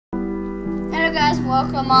guys,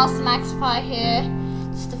 welcome. Master Maxify here.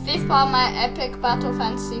 It's the 5th part of my epic Battle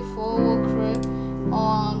Fantasy 4 walkthrough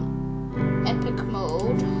on epic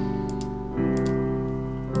mode.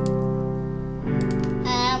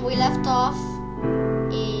 And we left off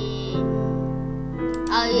in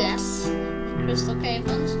yes, Crystal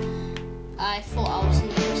Caverns. I thought I was in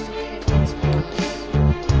the Crystal Caverns because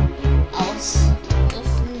I was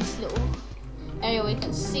just in this little area where you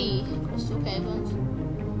can see Crystal Caverns.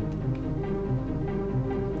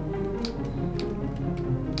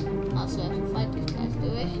 So I have to fight these guys, do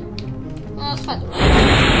we? No, let's fight the right.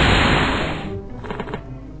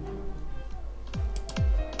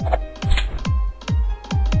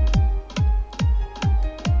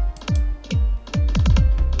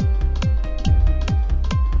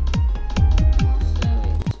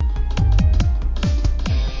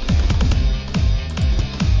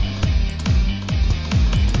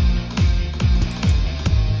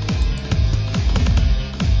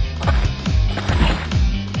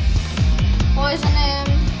 Poison him.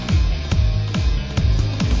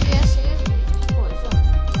 Yes, he is poison.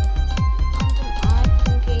 And I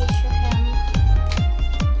can geisha him.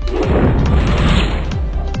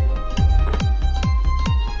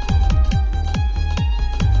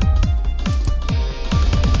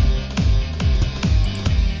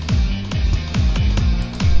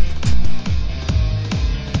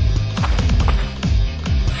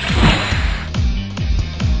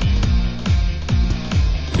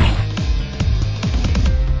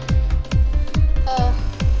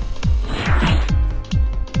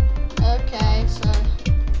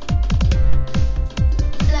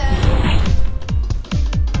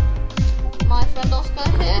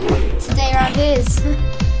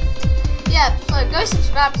 Yeah, so go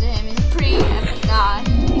subscribe to him, he's a pretty epic guy.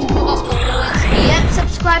 He's called Oskar Plewinski. Yep,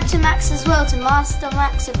 subscribe to Max as well, to Master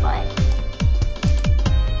Maxify.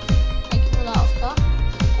 Thank you for that, Oskar.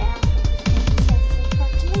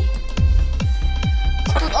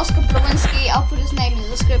 It's called Oskar Plewinski, I'll put his name in the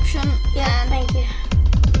description. Yeah, thank you.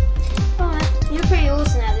 Alright, you're pretty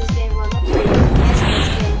awesome at this game, well, not pretty yes, at this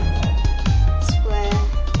game. I swear.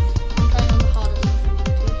 I'm playing on the hardest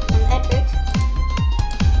difficulty. On epic?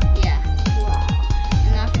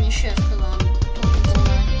 And now can you shift because I'm talking to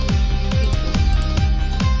my people.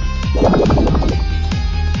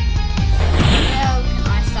 Yeah, we can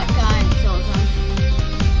ice that guy and kill him.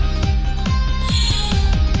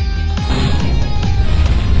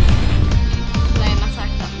 Flame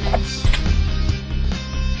attack that miss.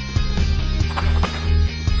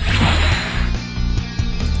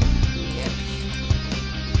 Yep.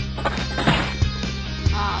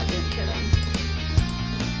 Ah, I didn't kill him.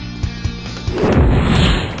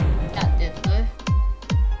 That did though.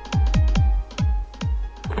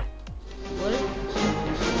 What?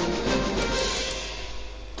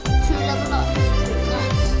 2 level ups.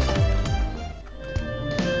 Nice.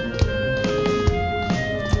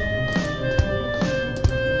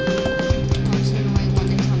 It's annoying when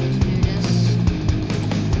they tell me to do this.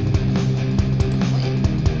 Wait.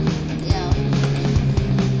 Yeah.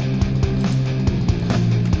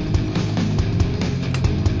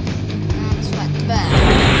 Let's fight the bear.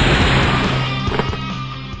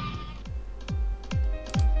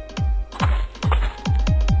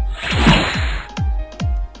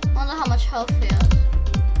 Wonder how much health he has.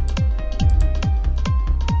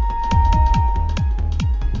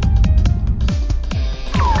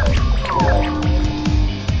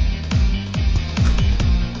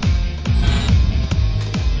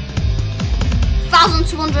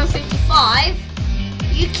 $1,255?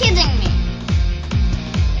 Are you kidding me?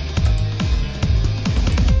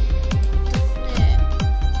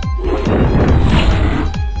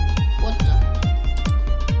 What the?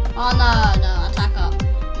 Oh no, attack up.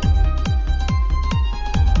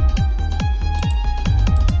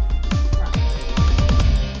 Right.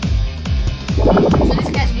 So this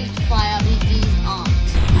guy's weak to fire, these aren't.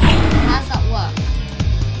 How does that work?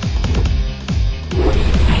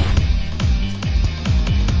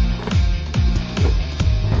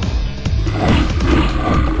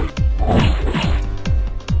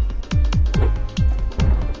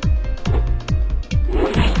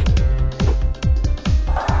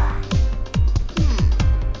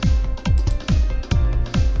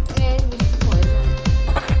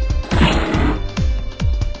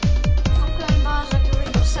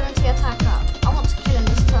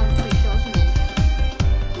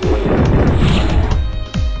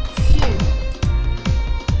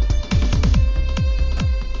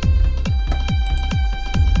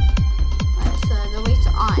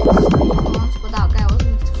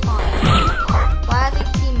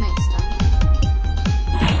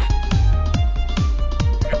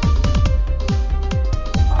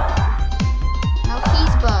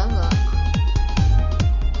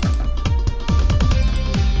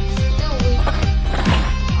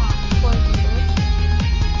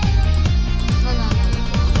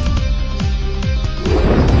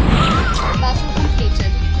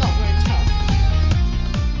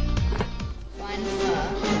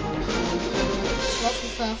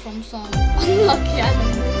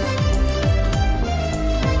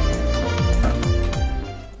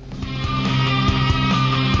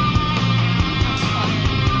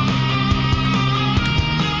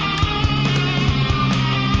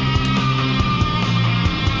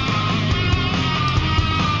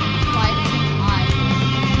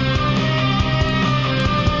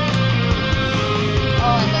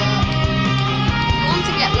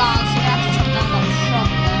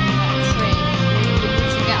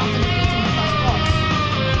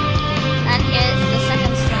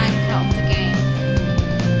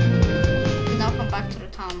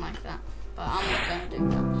 town like that, but I'm not gonna do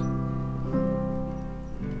that.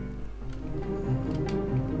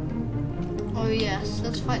 Oh yes,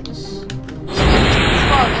 let's fight this.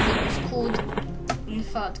 As it was called in the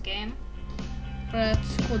third game, but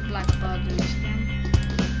it's called Blackbird in this game.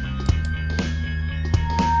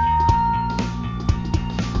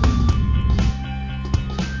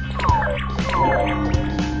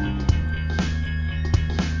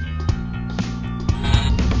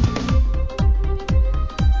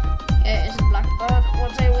 It is a blackbird.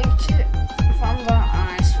 What they weak to? Thunder,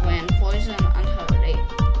 ice, wind, poison, and holy.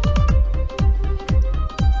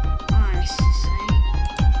 Ice, you say?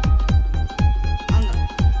 And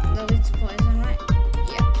they're weak to poison, right?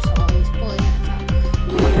 Yep, so I'll use poison attack.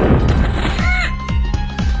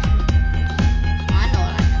 I know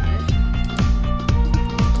what I can do.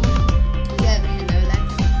 You have any no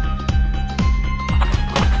legs?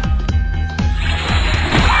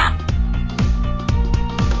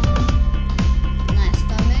 Nice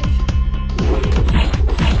damage.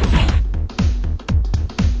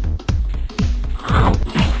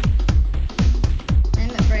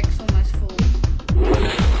 Limit break's almost full.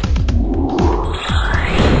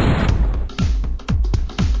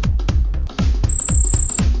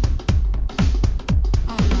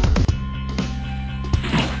 Oh no.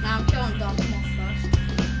 Now I'm killing Dark Moth first.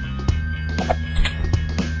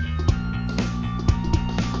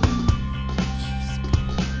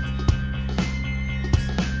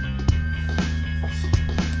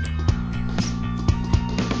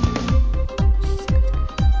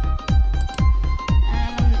 And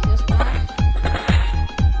eliminate this guy.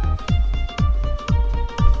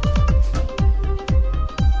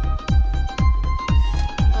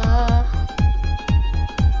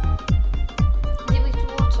 Is he weak to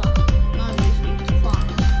water? No, he's weak to fire.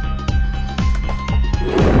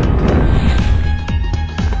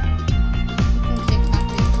 You can click that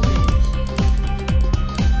to lose.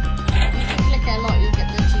 If you click it a lot, you'll get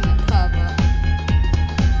the achievement pervert.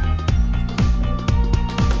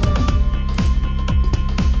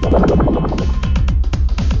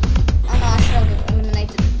 Oh no, I should have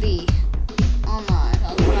eliminated the bee. Oh no,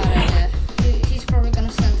 that was a bad idea. He's probably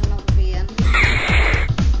gonna send another bee in.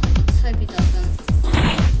 Let's hope he doesn't.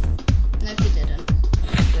 Nope, he didn't.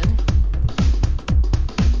 That's good.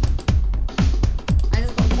 I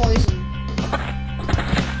just got poison.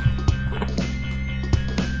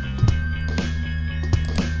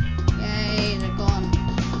 Yay, they're gone.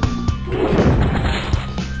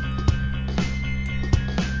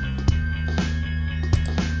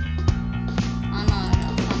 I know,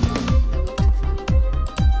 I'm thunder. They're weak to thunder.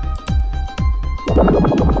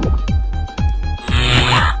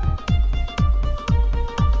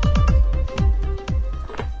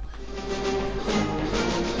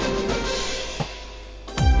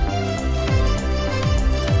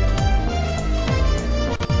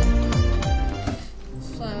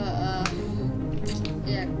 So,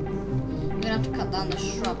 yeah, you're gonna have to cut down the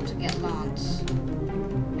shrub to get Lance.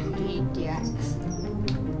 You need the axe.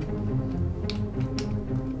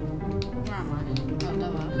 Where am I? Oh,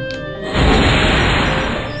 there we are.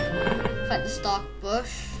 Fight this dark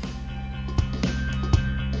bush.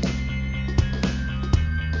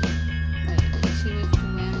 Wait, is he weak to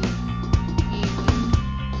wind? He wind.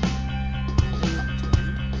 Maybe not to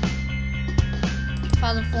wind.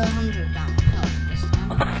 1,400 down health this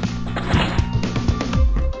time.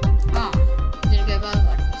 Ah, didn't go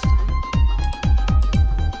berserk this time.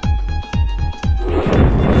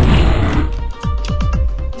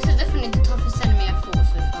 This is definitely the toughest enemy I've fought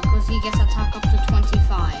so far because he gets attack up to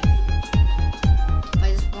 25 by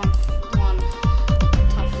this one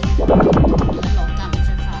tough, a lot of damage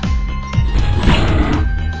attack.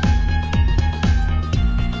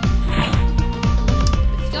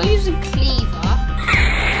 If you're using cleaver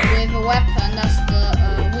with a weapon that's the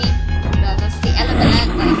element,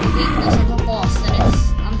 like the weakness of a boss, then it's,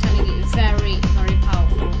 I'm telling you, very, very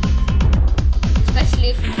powerful. Especially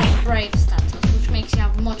if you have brave status, which makes you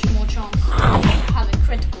have much more chance of having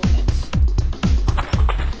critical hits.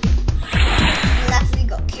 Unless he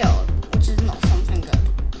got killed, which is not something good.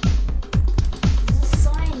 There's a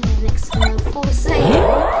sign there next to the full save.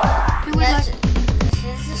 Who would Let's like?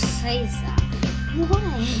 just say that. Why?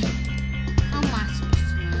 How am I supposed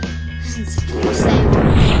to know? It's full save.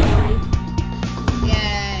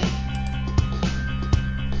 Yay.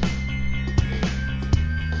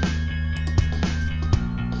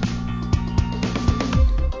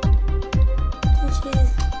 Which is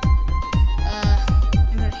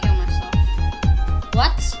I'm gonna heal myself.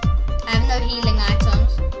 What? I have no healing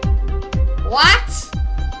items. What?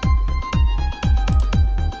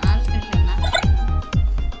 I'm just gonna heal now.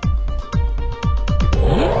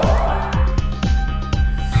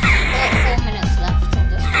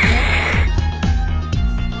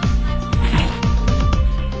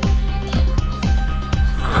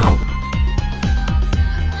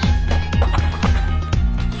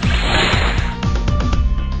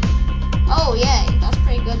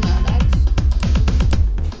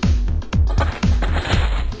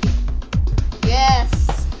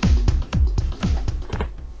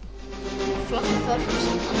 from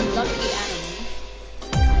some unlucky animals.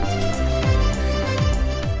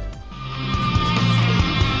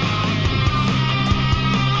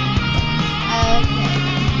 Okay.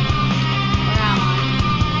 Where am I?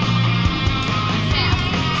 I think I'm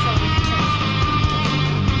pretty sure we can change this.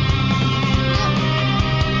 No.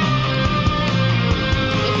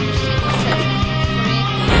 We can just take this treasure for free.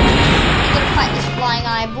 We're gonna fight this flying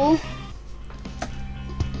eyeball.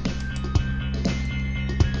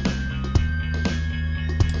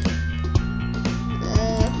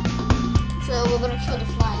 So we're gonna kill the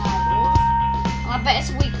flying eyeball. I bet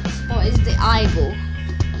its weak spot is the eyeball.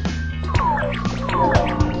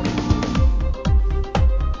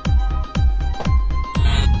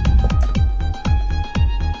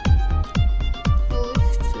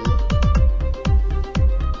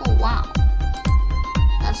 Oh wow.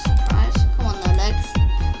 That's a surprise. Come on, no legs.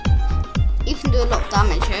 You can do a lot of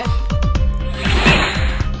damage here.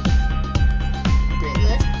 Pretty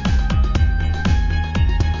good.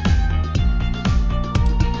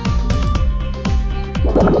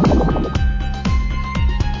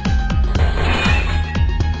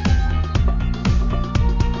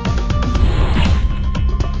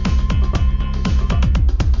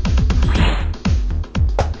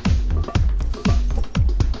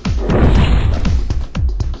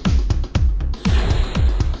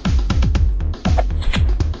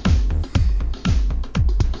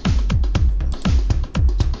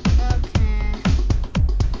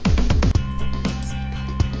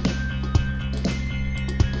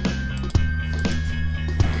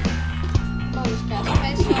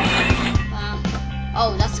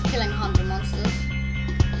 Oh, that's killing 100 monsters.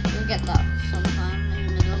 You'll get that sometime in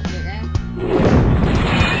the middle of your game.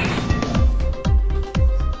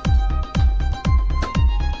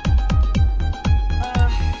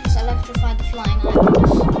 Let's electrify the flying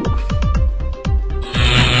eyeballs.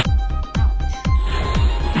 Ouch.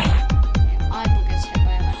 Eyeball gets hit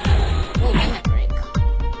by electric. Oh, limit break.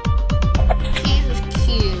 Heal with Q.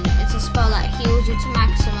 It's a spell that heals you to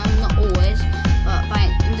maximum, not always, but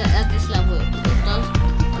at this level.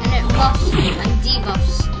 And it buffs and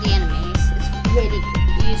debuffs the enemies. It's really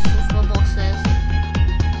useful for bosses.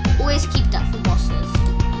 Always keep that for bosses.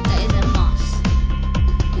 That is a must.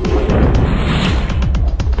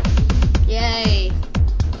 Yay!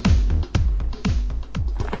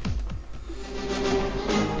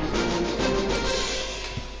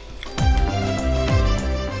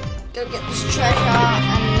 Go get this treasure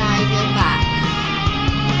and now you go back.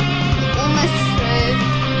 Almost through.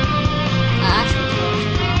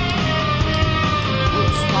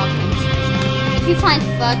 If you find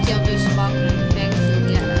 30 of those sparkling things, you'll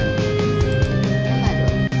get a medal.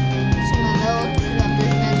 Some medal, 200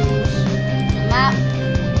 medals, the map,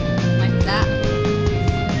 like that,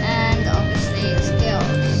 and obviously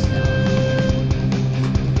skills.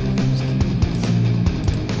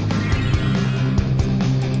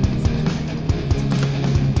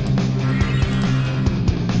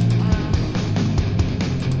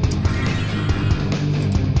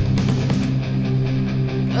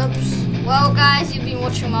 Oops. Well guys, you've been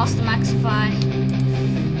watching Master Maxify.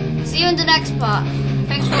 See you in the next part.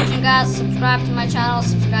 Thanks for watching guys. Subscribe to my channel,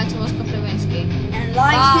 subscribe to Oskar Plewinski. And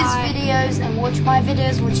like his videos and watch my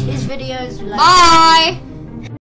videos, watch his videos. Bye!